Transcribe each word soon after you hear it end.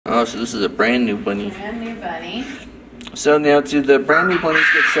so this is a brand new bunny. Brand new bunny. So now, do the brand new bunnies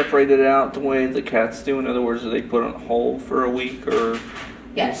get separated out the way the cats do? In other words, do they put on hold for a week or?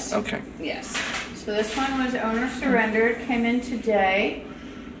 Yes. Okay. Yes. So this one was owner surrendered, came in today.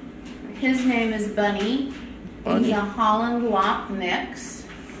 His name is Bunny. Bunny. He's a Holland Lop mix.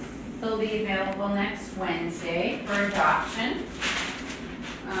 He'll be available next Wednesday for adoption.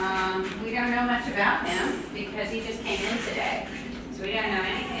 We don't know much about him because he just came in today. So we don't know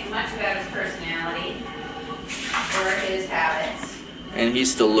anything much about his personality or his habits. And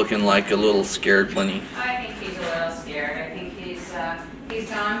he's still looking like a little scared bunny. I think he's a little scared. I think he's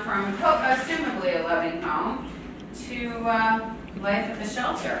gone from assumably a loving home to life at the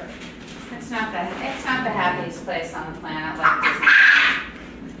shelter. It's not the happiest place on the planet like Disney.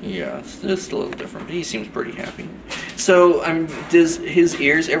 Yeah, it's just a little different, but he seems pretty happy. So, does his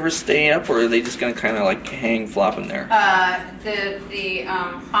ears ever stay up, or are they just gonna kind of like hang flopping there? The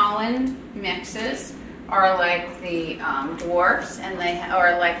Holland mixes are like the dwarfs, and they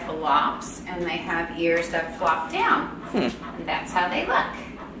are like the lops, and they have ears that flop down. And that's how they look.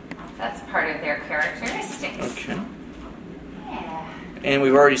 That's part of their characteristics. Okay. Yeah. And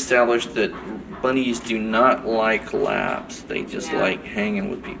we've already established that bunnies do not like laps. They just like hanging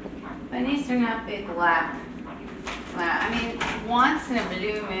with people. Bunnies are not big lap. I mean, once in a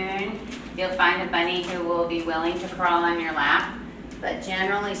blue moon, you'll find a bunny who will be willing to crawl on your lap. But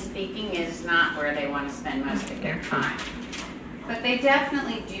generally speaking, is not where they want to spend most of their time. But they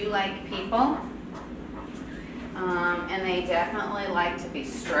definitely do like people. And they definitely like to be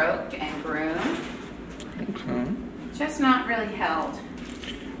stroked and groomed. Okay. Just not really held.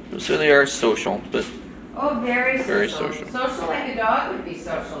 So they are social, but Oh, very social. Very social. Social like a dog would be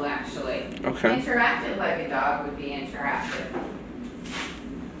social, actually. Okay. Interactive like a dog would be interactive.